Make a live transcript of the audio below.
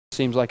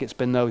seems like it's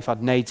been, though. We've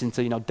had nades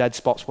into dead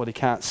spots where they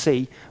can't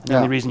see. And the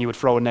only reason you would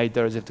throw a nade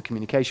there is if the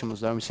communication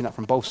was there. And we've seen that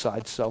from both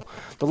sides. So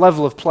the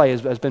level of play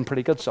has been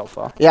pretty good so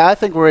far. Yeah, I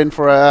think we're in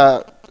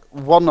for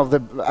one of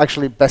the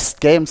actually best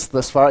games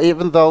thus far.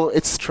 Even though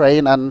it's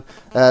train and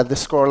the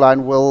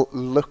scoreline will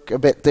look a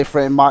bit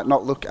different, it might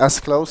not look as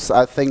close.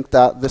 I think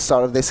that the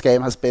start of this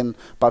game has been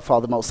by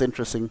far the most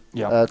interesting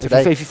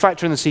today. If you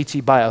factor in the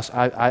CT bias,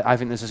 I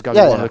think this is going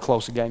to be one of the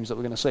closer games that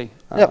we're going to see.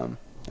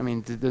 I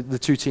mean, the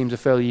two teams are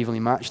fairly evenly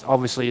matched.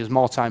 Obviously, as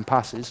more time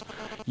passes,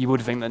 you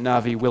would think that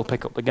Na'Vi will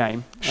pick up the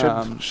game.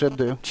 Should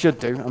do. Should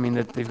do. I mean,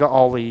 they've got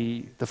all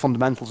the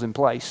fundamentals in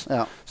place.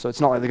 Yeah. So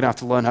it's not like they're going to have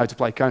to learn how to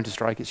play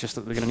Counter-Strike. It's just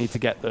that they're going to need to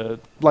get the,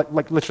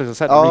 like literally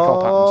as I said, the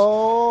recall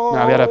patterns.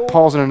 Now, we had a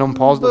pause and an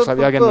unpause. Looks like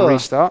we are getting a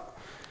restart.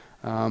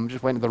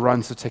 Just waiting for the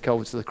rounds to tick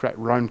over to the correct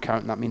round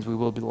count, and that means we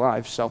will be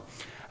live. So.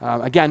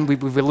 Again,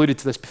 we've alluded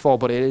to this before,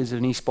 but it is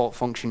an esport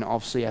function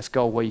of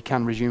CSGO where you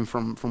can resume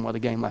from where the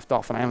game left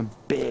off, and I am a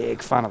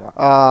big fan of that.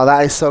 Oh,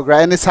 that is so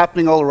great, and it's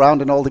happening all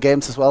around in all the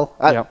games as well.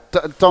 I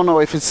don't know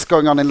if it's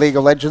going on in League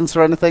of Legends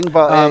or anything,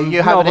 but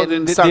you have it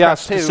in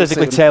StarCraft 2.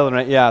 Specifically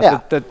tailoring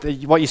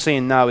it, what you're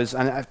seeing now is,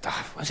 and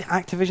was it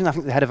Activision? I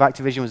think the head of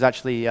Activision was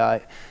actually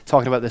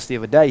talking about this the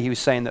other day. He was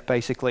saying that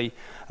basically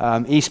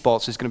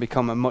esports is going to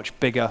become a much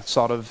bigger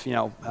sort of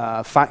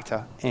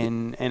factor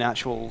in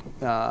actual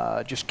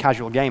just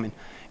casual gaming.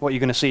 What you're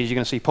going to see is you're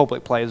going to see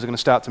public players are going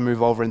to start to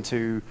move over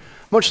into,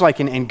 much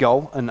like in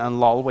Go and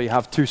LoL, where you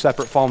have two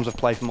separate forms of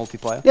play for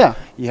multiplayer. Yeah.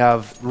 You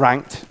have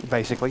ranked,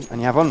 basically, and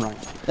you have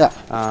unranked.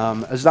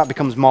 Yeah. As that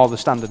becomes more the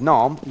standard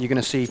norm, you're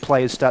going to see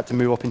players start to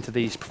move up into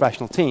these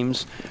professional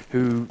teams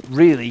who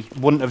really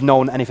wouldn't have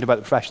known anything about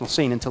the professional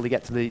scene until they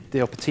get to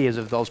the upper tiers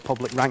of those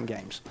public ranked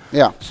games.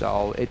 Yeah.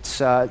 So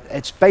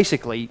it's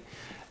basically...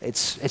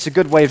 It's a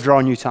good way of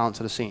drawing new talent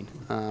to the scene.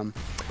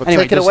 But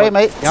anyway, take it away,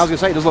 mate. Yeah, I was going to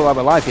say, it does look like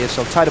we're live here.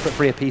 So tied up at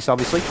 3 apiece,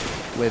 obviously,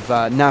 with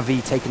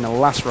Na'Vi taking the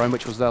last round,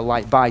 which was their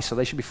light buy. So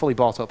they should be fully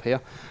bought up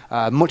here.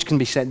 Much can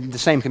be said, the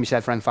same can be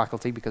said for N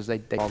Faculty, because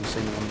they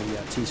obviously on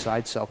the T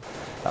side. So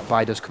that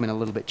buy does come in a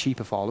little bit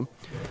cheaper for them.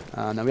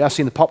 Now we are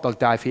seeing the Pop Dog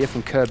dive here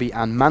from Kirby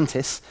and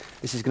Mantis.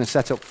 This is going to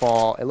set up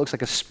for, it looks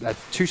like a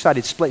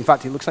two-sided split. In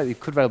fact, it looks like they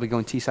could very well be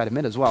going T-sided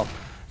mid as well.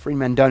 3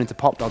 men down into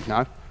Pop Dog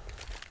now.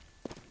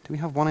 Do we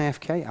have one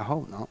AFK? I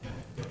hope not.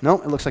 No,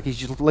 it looks like he's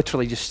just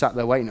literally just sat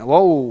there waiting.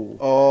 Whoa!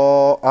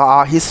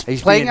 Oh, he's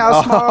playing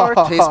out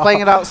smart. He's playing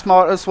it out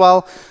smart as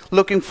well.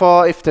 Looking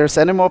for if there's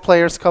any more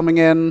players coming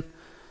in.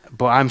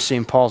 But I'm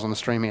seeing pause on the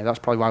stream here. That's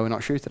probably why we're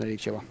not shooting at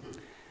each other.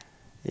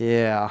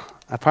 Yeah.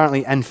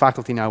 Apparently, N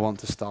Faculty now want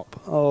to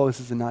stop. Oh, this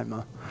is a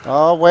nightmare.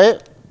 Oh,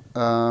 wait.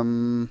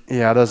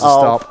 Yeah, there's a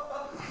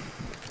stop.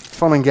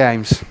 Fun and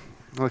games.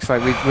 Looks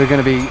like we're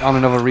going to be on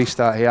another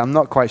restart here. I'm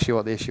not quite sure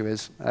what the issue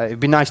is.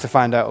 It'd be nice to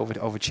find out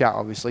over chat,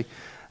 obviously.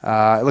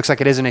 It looks like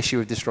it is an issue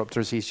with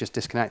Disruptor as he's just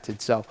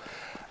disconnected. So,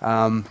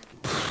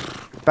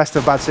 best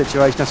of bad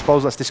situation, I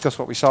suppose. Let's discuss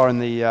what we saw in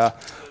the,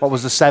 what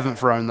was the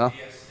 7th round, though.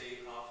 ESC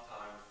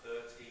halftime,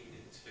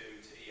 13-2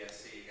 to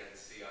ESC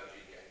against CRG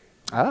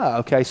Gaming. Ah,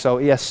 okay. So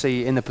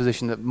ESC in the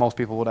position that most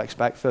people would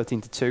expect,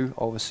 13-2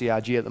 over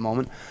CRG at the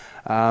moment.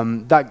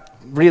 That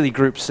really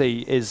Group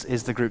C is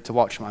the group to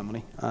watch, my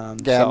money.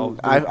 So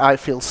I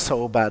feel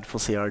so bad for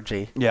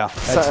CRG. Yeah,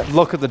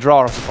 look at the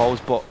draw, I suppose,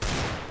 but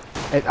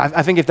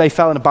I think if they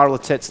fell in a barrel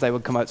of tits, they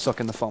would come out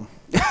sucking the thumb.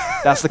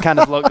 That's the kind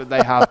of luck that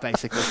they have,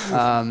 basically.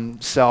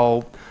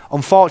 So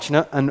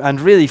unfortunate,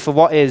 and really for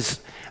what is,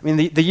 I mean,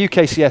 the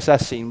UK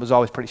CSS scene was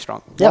always pretty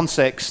strong.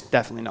 1-6,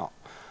 definitely not.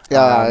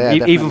 Yeah,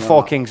 even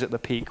 4 Kings at the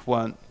peak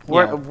weren't. They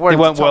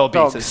weren't world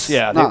beaters.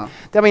 Yeah, no.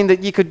 I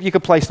mean, you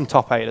could place them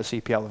top 8 at a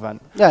CPL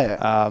event.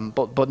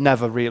 But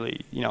never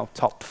really,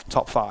 top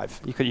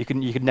 5. You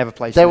could never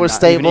place. They were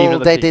stable.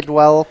 Even they did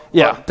well.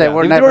 Yeah, they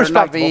were never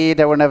Na'Vi.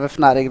 They were never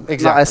Fnatic.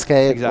 Exactly. Not SK.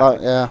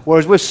 Exactly.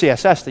 Whereas with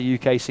CSS,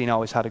 the UK scene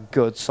always had a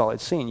good, solid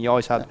scene. You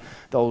always had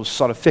those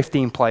sort of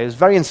 15 players,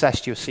 very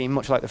incestuous scene,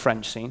 much like the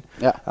French scene.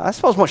 Yeah. I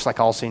suppose much like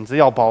all scenes, they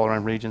all ball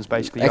around regions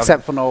basically.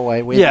 Except for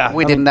Norway, we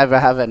didn't ever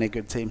have any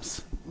good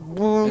teams.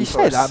 Well, you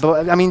say that,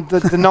 but I mean,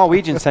 the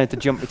Norwegians tended to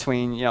jump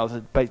between,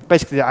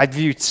 basically, I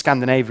viewed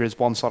Scandinavia as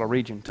one sort of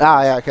region.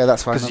 Okay,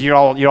 that's fine. Because you're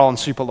all on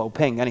super low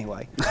ping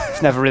anyway.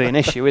 It's never really an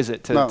issue, is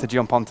it, to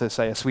jump onto,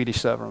 say, a Swedish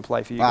server and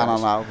play for you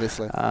guys? No,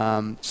 obviously.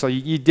 So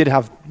you did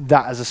have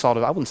that as a sort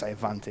of, I wouldn't say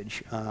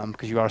advantage,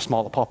 because you are a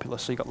smaller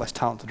populace, so you got less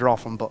talent to draw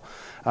from. But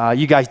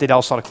you guys did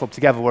all sort of club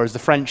together, whereas the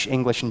French,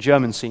 English, and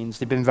German scenes,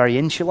 they've been very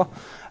insular.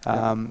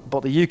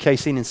 But the UK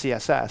scene in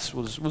CSS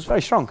was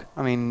very strong.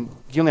 I mean,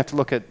 you only have to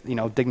look at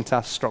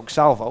Dignitas stroke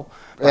Salvo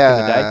back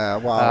in the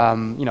day.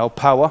 Wow.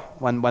 Power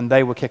when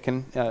they were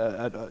kicking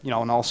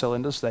on all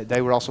cylinders,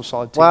 they were also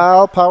solid team.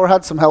 Well, Power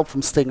had some help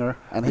from Stinger,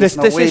 and this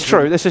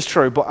is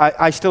true. But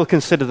I still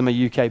consider them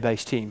a UK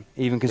based team,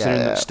 even considering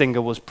that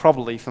Stinger was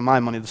probably, for my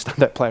money, the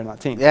standout player in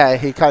that team. Yeah,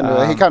 he kind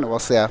of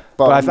was. Yeah,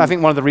 but I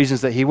think one of the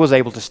reasons that he was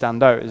able to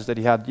stand out is that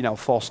he had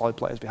 4 solid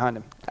players behind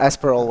him. As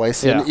per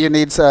always, you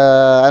need,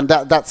 and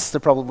that's the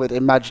problem with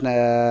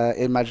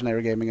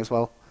imaginary gaming as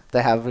well.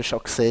 they have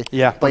Shoxi.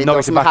 Yeah, but he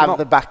nobody to doesn't back him have up.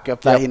 the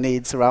backup that he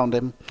needs around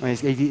him. I mean,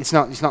 it's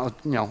not,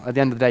 you know, at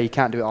the end of the day, he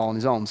can't do it all on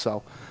his own.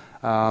 So,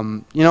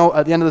 you know,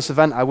 at the end of this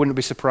event, I wouldn't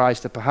be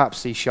surprised to perhaps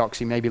see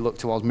Shoxi maybe look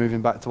towards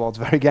moving back towards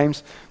very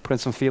games, putting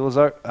some feelers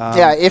out.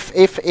 Yeah,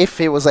 if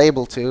he was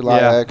able to.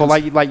 Like, yeah, but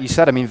like you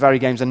said, I mean, very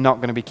games are not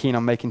going to be keen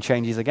on making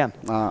changes again.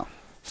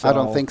 So I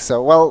don't think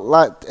so. Well,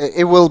 like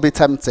it will be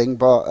tempting,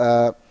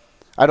 but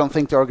I don't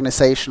think the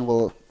organization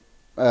will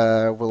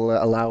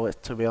allow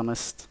it. To be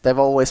honest, they've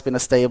always been a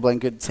stable and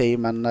good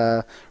team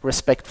and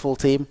respectful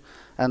team,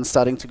 and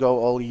starting to go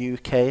all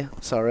UK.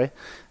 Sorry.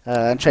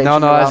 And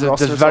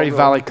there's a very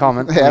valid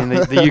comment. Yeah. I mean,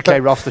 the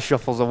UK roster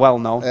shuffles are well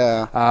known,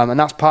 and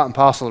that's part and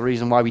parcel of the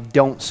reason why we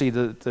don't see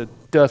the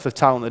dearth of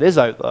talent that is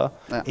out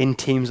there in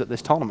teams at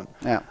this tournament.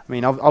 Yeah. I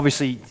mean,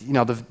 obviously, you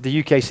know,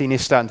 the UK scene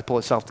is starting to pull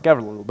itself together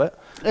a little bit.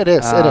 It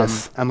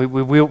is. And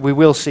we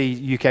will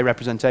see UK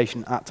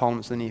representation at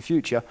tournaments in the near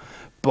future.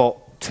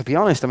 But to be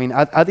honest, I mean,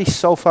 are they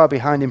so far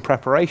behind in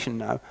preparation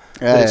now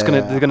that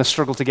they're going to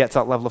struggle to get to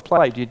that level of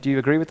play? Do you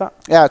agree with that?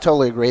 Yeah, I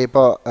totally agree.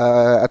 But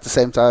at the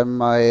same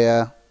time,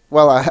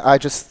 I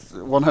just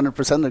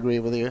 100% agree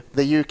with you.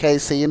 The UK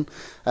scene,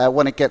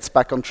 when it gets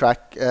back on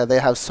track, they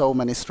have so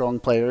many strong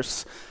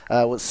players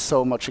with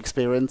so much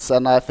experience,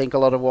 and I think a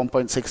lot of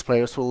 1.6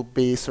 players will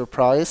be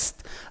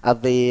surprised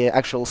at the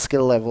actual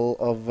skill level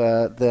of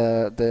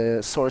the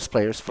source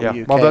players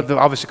from UK. Well, they're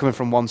obviously coming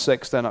from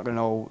 1.6, they're not going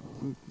to know.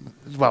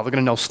 Well, they're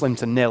going to know slim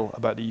to nil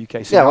about the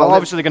UK scene. Yeah, well,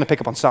 obviously they're going to pick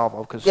up on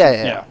Salvo because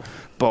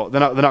but they're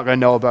not going to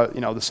know about,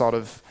 you know, the sort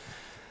of,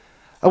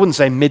 I wouldn't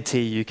say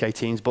mid-tier UK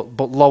teams, but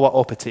lower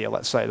upper tier,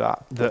 let's say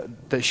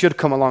that should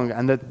come along,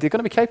 and they're going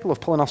to be capable of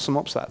pulling off some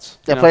upsets.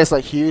 Yeah, players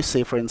like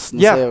Husey, for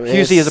instance. Yeah,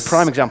 Husey is a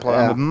prime example.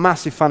 I'm a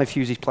massive fan of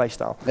Husey's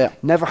playstyle. Yeah.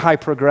 Never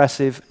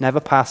hyper-aggressive, never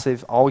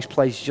passive, always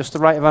plays just the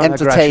right amount of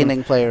aggression.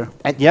 Entertaining player.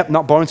 And,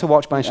 not boring to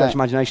watch by any stretch of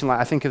imagination.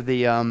 Like I think of the,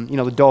 you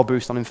know, the door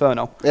boost on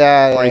Inferno.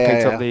 Where he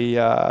picked up the,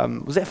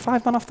 was it a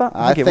 5-man off that?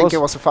 I think it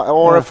was a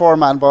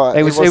 4-man, but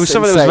it was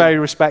something that was very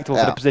respectable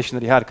for the position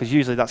that he had, because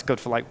usually that's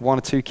good for like 1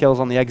 or 2 kills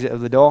on the exit of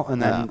the door,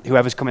 and then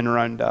whoever's coming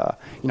around,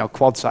 you know,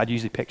 quad side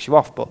usually picks you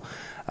off. But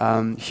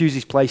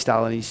Hughes'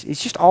 playstyle, and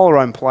he's just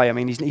all-around play. I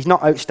mean, he's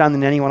not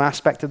outstanding in any one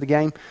aspect of the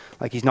game.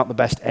 Like, he's not the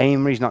best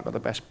aimer, he's not got the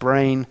best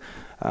brain,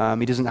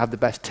 he doesn't have the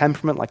best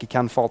temperament, like he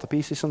can fall to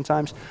pieces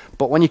sometimes.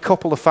 But when you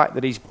couple the fact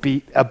that he's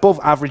above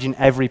average in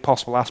every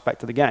possible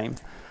aspect of the game,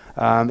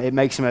 it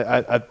makes him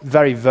a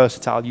very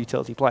versatile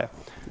utility player.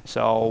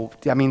 So,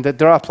 I mean,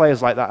 there are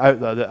players like that out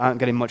there that aren't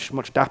getting much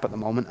dap at the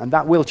moment, and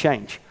that will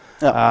change.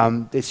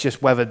 Yeah. It's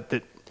just whether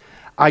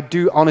I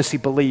do honestly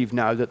believe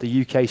now that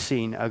the UK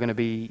scene are going to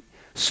be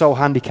so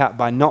handicapped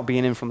by not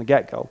being in from the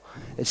get-go,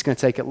 it's going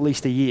to take at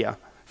least a year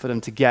for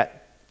them to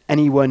get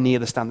anywhere near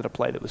the standard of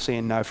play that we're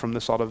seeing now from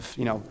the sort of,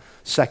 you know,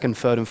 2nd,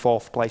 3rd and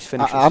 4th place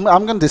finishes. I'm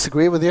going to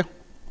disagree with you.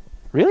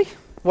 Really?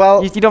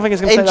 Well, you don't think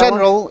it's going to in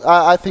general,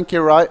 I think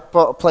you're right,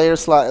 but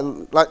players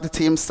like the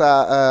teams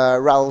that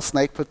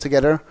Rattlesnake put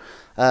together,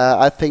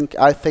 I think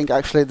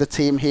actually the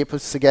team he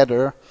puts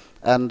together,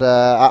 and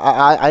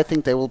I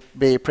think they will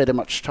be pretty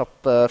much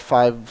top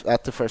 5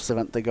 at the first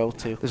event they go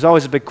to. There's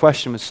always a big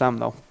question with Sam,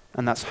 though,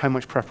 and that's how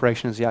much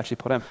preparation has he actually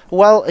put in?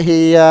 Well,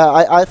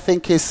 I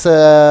think he's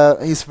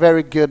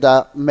very good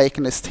at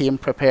making his team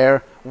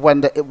prepare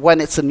when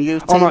it's a new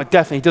team. Oh no,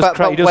 definitely. He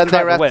does when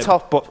they're at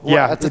top, but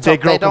yeah, they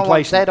grow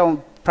complacent. They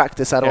don't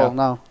practice at all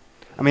now.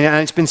 I mean,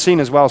 and it's been seen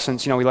as well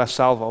since, you know, we left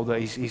Salvo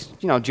that he's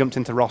you know, jumped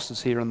into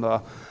rosters here and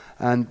there.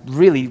 And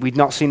really, we'd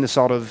not seen the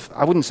sort of,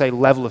 I wouldn't say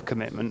level of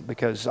commitment,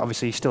 because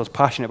obviously he's still as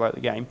passionate about the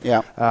game.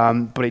 Yeah.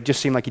 But it just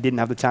seemed like he didn't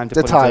have the time to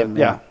put it.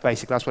 Yeah,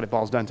 basically that's what it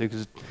boils down to.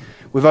 Because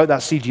without that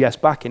CGS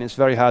backing, it's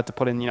very hard to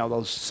put in, you know,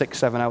 those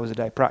 6-7 hours a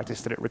day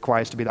practice that it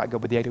requires to be that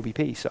good with the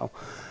AWP. So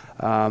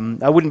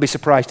I wouldn't be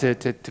surprised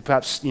to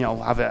perhaps, you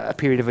know, have a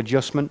period of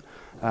adjustment.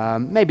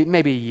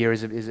 Maybe a year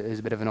is a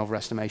bit of an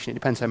overestimation. It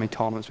depends how many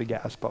tournaments we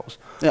get, I suppose.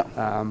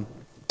 Yeah.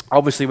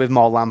 Obviously, with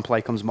more LAN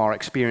play comes more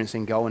experience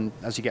in Go, and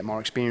as you get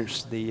more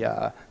experience,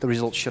 the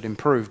results should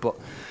improve. But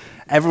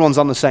everyone's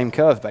on the same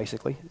curve,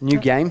 basically. New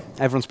game,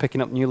 everyone's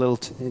picking up new little,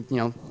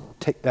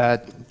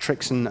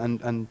 tricks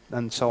and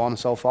so on and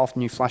so forth.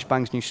 New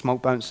flashbangs, new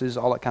smoke bounces,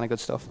 all that kind of good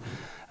stuff.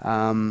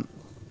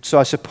 So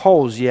I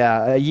suppose,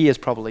 a year is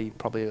probably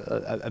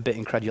a bit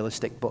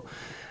incredulistic, but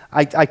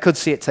I could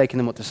see it taking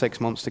them up to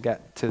 6 months to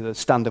get to the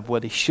standard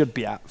where they should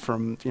be at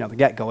from, you know, the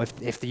get-go.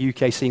 If the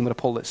UK scene would have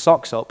pulled its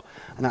socks up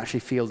and actually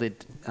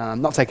fielded,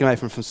 not taken away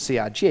from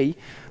CRG,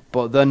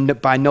 but then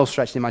by no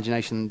stretch of the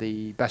imagination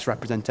the best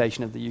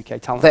representation of the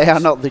UK talent. They are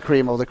not the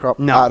cream of the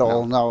crop at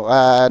all.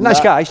 No.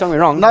 Nice guys, don't get me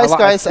wrong. Nice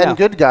guys and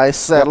good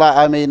guys. Like,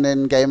 I mean,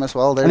 in game as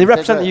well. And they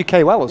represent the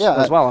UK well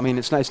as well. I mean,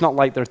 it's not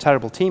like they're a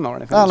terrible team or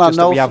anything. It's just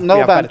that we have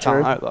better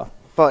talent out there.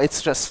 But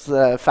it's just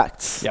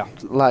facts. Yeah.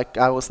 Like,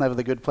 I was never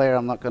the good player.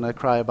 I'm not going to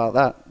cry about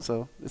that.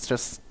 So it's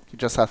just, you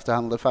just have to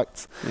handle the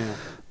facts. Yeah.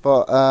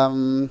 But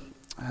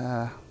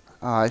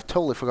I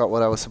totally forgot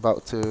what I was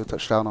about to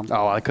touch down on.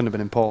 Oh, that couldn't have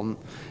been important.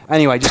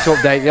 Anyway, just to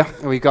update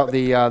you, we've got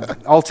the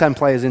all 10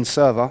 players in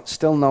server.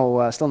 Still no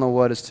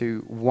word as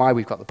to why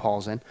we've got the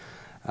pause in.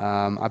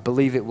 I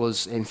believe it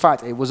was, in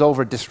fact, it was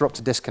over a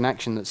disrupted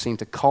disconnection that seemed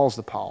to cause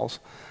the pause.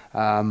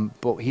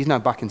 But he's now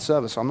back in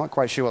server, so I'm not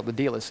quite sure what the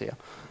deal is here.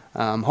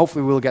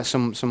 Hopefully we'll get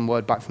some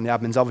word back from the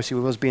admins. Obviously,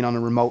 with us being on a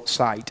remote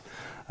site,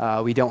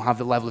 we don't have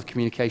the level of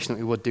communication that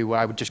we would do where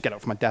I would just get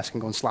up from my desk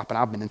and go and slap an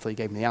admin until he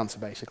gave me the answer,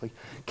 basically.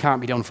 Can't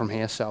be done from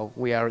here, so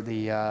we are at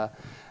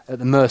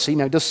the mercy.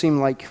 Now, it does seem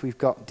like we've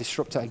got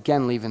Disruptor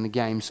again leaving the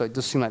game, so it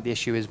does seem like the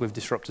issue is with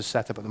Disruptor's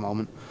setup at the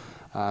moment.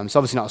 It's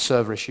obviously not a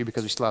server issue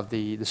because we still have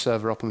the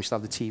server up and we still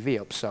have the TV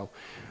up, so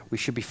we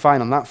should be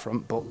fine on that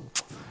front, but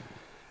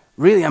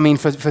really, I mean,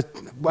 for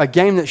a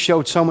game that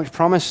showed so much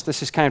promise,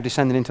 this is kind of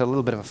descending into a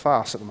little bit of a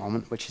farce at the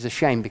moment, which is a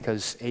shame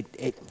because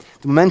the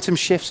momentum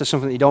shifts are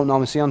something that you don't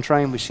normally see on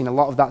Train. We've seen a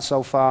lot of that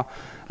so far.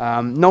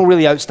 No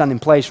really outstanding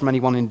plays from any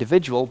one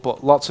individual,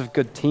 but lots of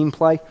good team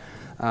play.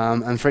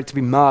 And for it to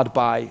be marred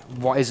by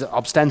what is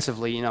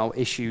ostensibly, you know,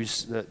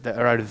 issues that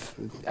are out of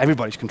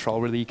everybody's control,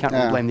 really, you can't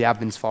really blame the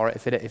admins for it.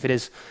 If it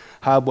is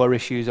hardware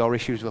issues or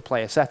issues with a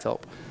player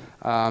setup,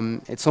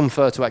 it's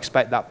unfair to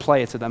expect that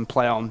player to then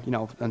play on, you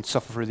know, and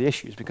suffer through the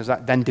issues because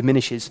that then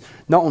diminishes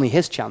not only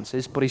his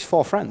chances but his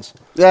 4 friends.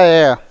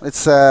 Yeah.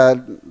 It's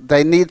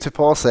they need to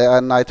pause it,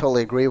 and I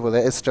totally agree with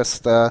it. It's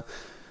just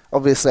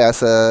obviously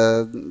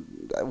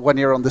when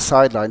you're on the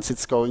sidelines,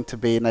 it's going to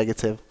be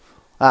negative.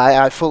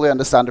 I fully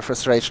understand the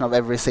frustration of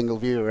every single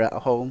viewer at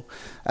home,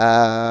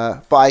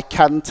 but I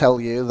can tell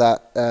you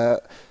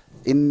that.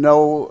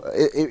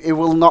 It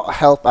will not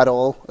help at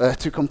all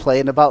to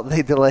complain about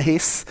the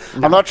delays.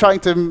 No. I'm not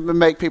trying to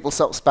make people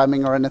stop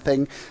spamming or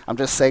anything. I'm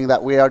just saying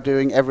that we are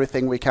doing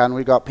everything we can.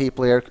 We got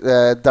people here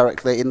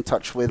directly in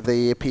touch with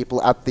the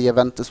people at the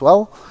event as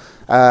well.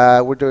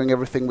 We're doing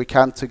everything we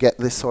can to get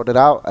this sorted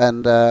out,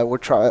 and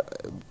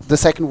the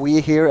second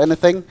we hear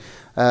anything,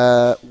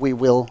 we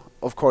will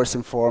of course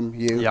inform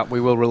you. Yeah,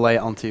 we will relay it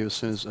onto you as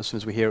soon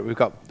as we hear it. We've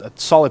got a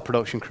solid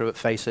production crew at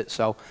Face It,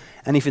 so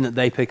anything that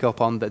they pick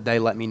up on, that they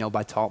let me know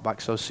by talkback.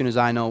 So as soon as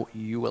I know,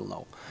 you will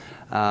know.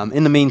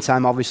 In the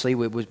meantime, obviously,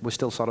 we're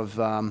still sort of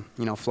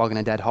you know, flogging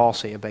a dead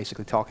horse here,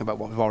 basically talking about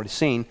what we've already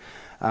seen.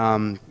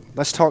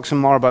 Let's talk some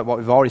more about what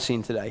we've already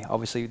seen today.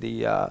 Obviously,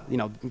 the you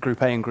know,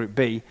 Group A and Group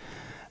B.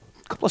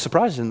 A couple of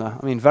surprises in there.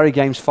 I mean, Very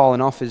Games falling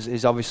off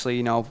is obviously,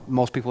 you know,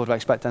 most people would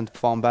expect them to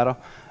perform better.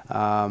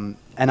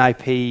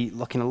 NIP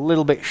looking a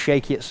little bit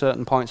shaky at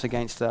certain points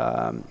against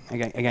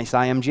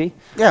IMG.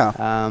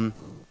 Yeah.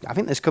 I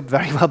think this could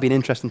very well be an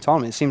interesting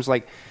tournament. It seems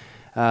like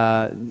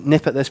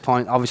NIP at this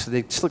point, obviously,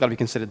 they've still got to be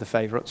considered the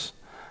favourites.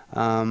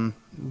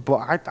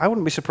 But I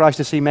wouldn't be surprised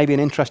to see maybe an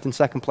interesting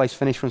second place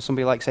finish from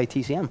somebody like, say,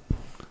 TCM.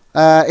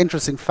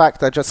 Interesting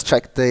fact, I just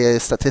checked the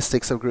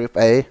statistics of Group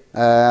A.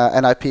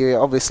 NIP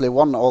obviously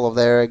won all of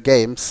their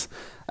games,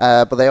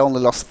 but they only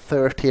lost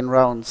 13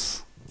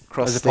 rounds.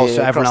 As opposed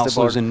to everyone else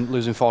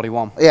losing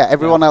 41. Yeah,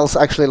 everyone else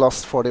actually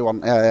lost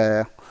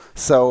 41.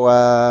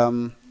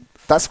 So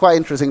that's quite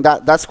interesting.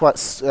 That's quite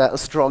a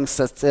strong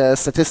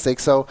statistic.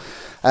 So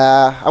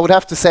I would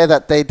have to say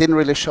that they didn't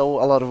really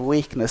show a lot of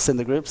weakness in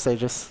the group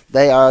stages.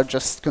 They are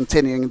just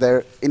continuing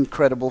their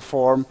incredible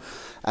form,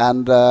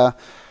 and I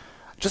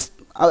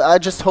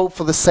just hope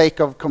for the sake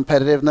of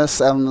competitiveness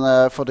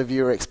and for the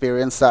viewer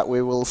experience that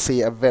we will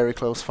see a very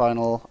close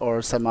final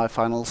or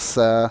semi-finals.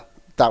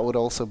 That would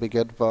also be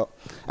good, but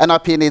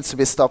NIP needs to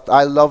be stopped.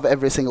 I love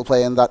every single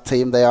player in that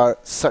team. They are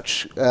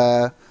such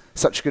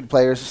good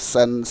players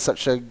and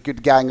such a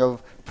good gang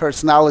of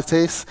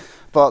personalities,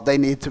 but they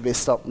need to be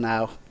stopped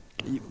now.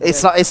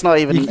 It's not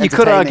even. You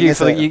could argue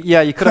for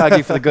you could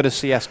argue for the good of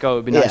CS:GO. It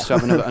would be nice to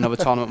have another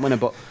tournament winner,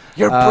 but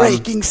you're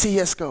breaking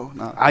CS:GO.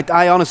 No.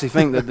 I honestly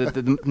think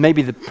that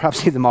maybe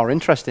perhaps the more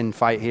interesting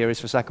fight here is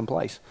for second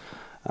place.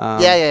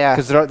 Yeah.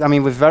 Because I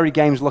mean, with Very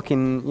Games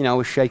looking, you know,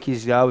 as shaky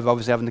as they are, we've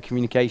obviously having the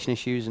communication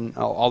issues and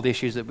all the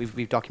issues that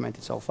we've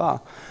documented so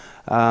far.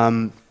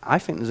 I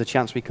think there's a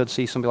chance we could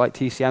see somebody like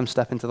TCM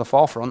step into the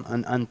forefront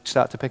and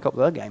start to pick up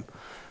their game.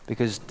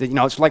 Because, you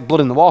know, it's like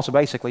blood in the water,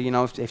 basically. You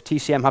know, if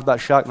TCM have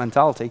that shark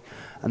mentality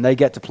and they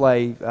get to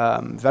play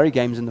Very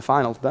Games in the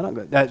finals, they're not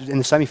in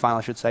the semi-final,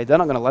 I should say, they're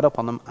not going to let up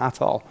on them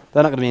at all.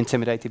 They're not going to be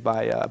intimidated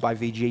by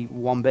VG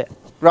one bit.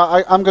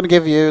 Right, I'm going to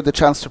give you the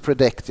chance to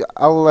predict.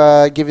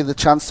 I'll give you the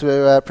chance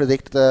to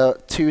predict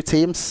the 2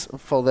 teams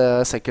for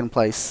the second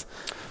place.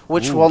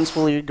 Which ones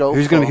will you go for?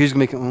 Who's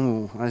going to be?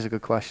 Ooh, that's a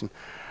good question.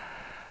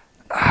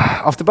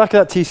 Off the back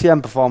of that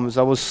TCM performance,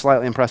 I was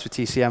slightly impressed with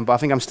TCM, but I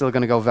think I'm still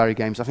going to go Very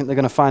Games. I think they're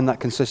going to find that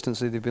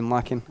consistency they've been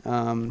lacking.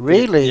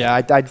 Really?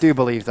 Yeah, I do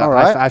believe that.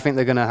 Right. I think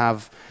they're going to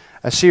have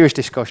a serious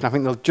discussion. I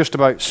think they'll just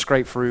about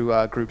scrape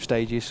through group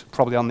stages,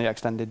 probably on the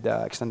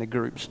extended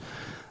groups.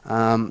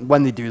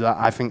 When they do that,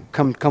 I think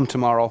come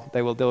tomorrow,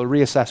 they'll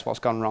reassess what's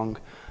gone wrong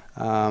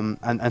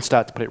and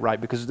start to put it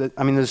right. Because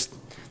I mean, there's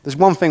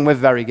one thing with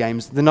Very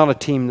Games: they're not a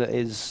team that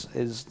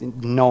is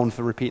known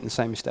for repeating the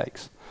same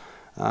mistakes.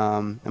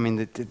 I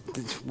mean,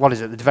 what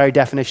is it? The very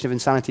definition of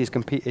insanity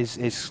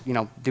is you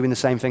know, doing the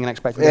same thing and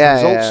expecting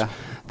different results. Yeah.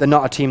 They're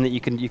not a team that you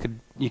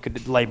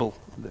could label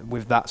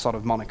with that sort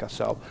of moniker.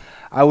 So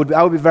I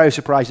would be very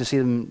surprised to see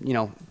them, you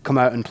know, come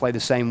out and play the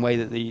same way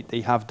that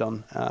they have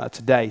done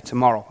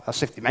tomorrow.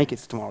 That's if they make it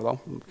to tomorrow though,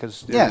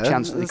 because there's a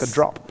chance that they could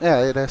drop.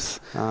 Yeah, it is.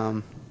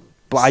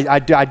 But I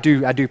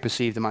do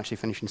perceive them actually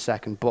finishing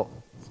second. But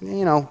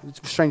you know,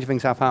 stranger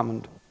things have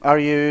happened. Are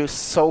you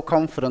so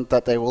confident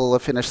that they will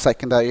finish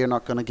second that you're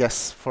not going to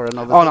guess for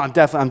another? Oh no, I'm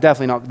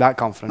definitely not that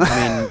confident.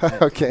 I mean,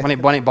 okay.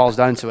 when it boils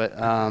down to it,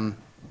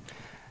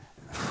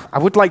 I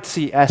would like to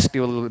see S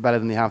do a little bit better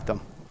than they have done,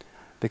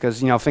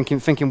 because you know,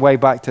 thinking way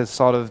back to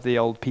sort of the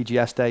old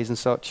PGS days and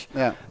such.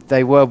 Yeah.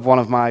 They were one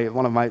of my.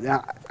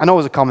 I know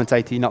as a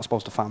commentator, you're not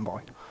supposed to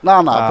fanboy.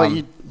 No,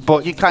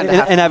 but you kind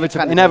of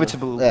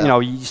inevitable. Yeah. You know,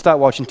 you start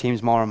watching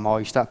teams more and more.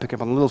 You start picking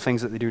up on little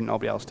things that they do that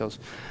nobody else does.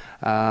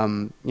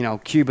 You know,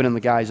 Cuban and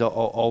the guys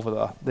over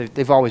there,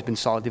 they've always been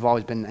solid. They've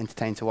always been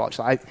entertaining to watch.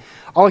 So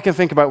all I can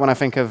think about when I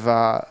think of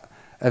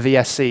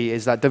ESC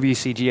is that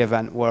WCG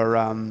event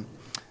where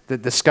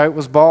the scout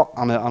was bought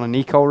on an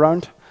eco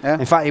round. Yeah.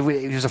 In fact, it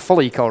was a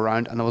full eco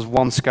round, and there was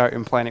one scout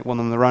in playing it, won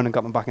them the round, and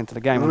got them back into the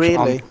game.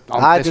 Really?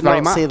 I did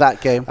not see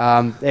that game.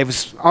 It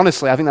was,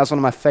 honestly, I think that's one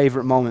of my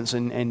favourite moments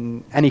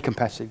in any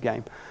competitive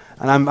game.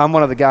 And I'm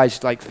one of the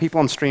guys, like, people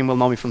on stream will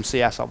know me from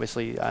CS,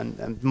 obviously,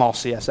 and more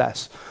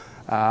CSS.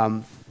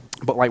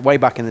 But like way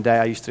back in the day,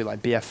 I used to do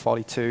like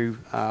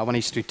BF42. When I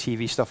used to do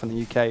TV stuff in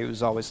the UK, it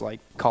was always like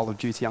Call of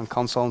Duty on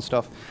console and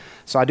stuff.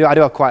 So I do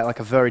have quite like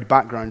a varied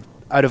background.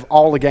 Out of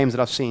all the games that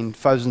I've seen,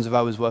 thousands of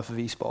hours worth of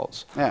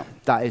esports,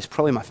 that is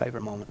probably my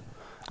favourite moment.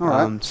 All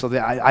right. So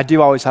I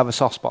do always have a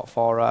soft spot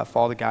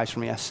for the guys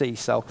from ESC.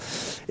 So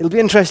it'll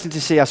be interesting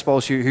to see, I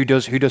suppose, who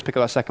does pick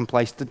up that second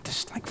place.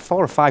 There's like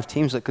 4 or 5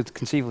 teams that could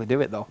conceivably do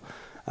it though.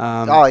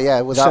 Oh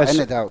yeah, without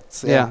any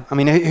doubts. Yeah. I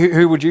mean,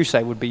 who would you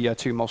say would be your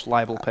 2 most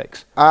liable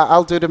picks?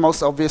 I'll do the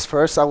most obvious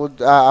first. I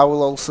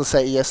will also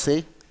say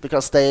ESC,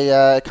 because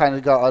they kind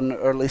of got an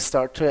early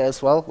start to it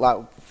as well.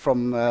 Like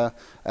from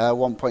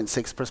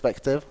 1.6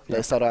 perspective,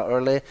 they start out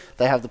early.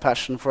 They have the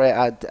passion for it.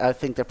 I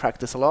think they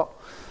practice a lot.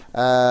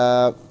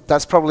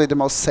 That's probably the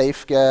most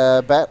safe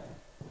bet.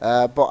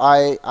 But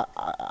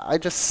I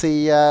just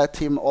see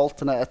Team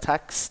Alternate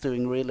Attacks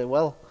doing really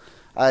well.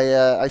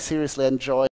 I seriously enjoy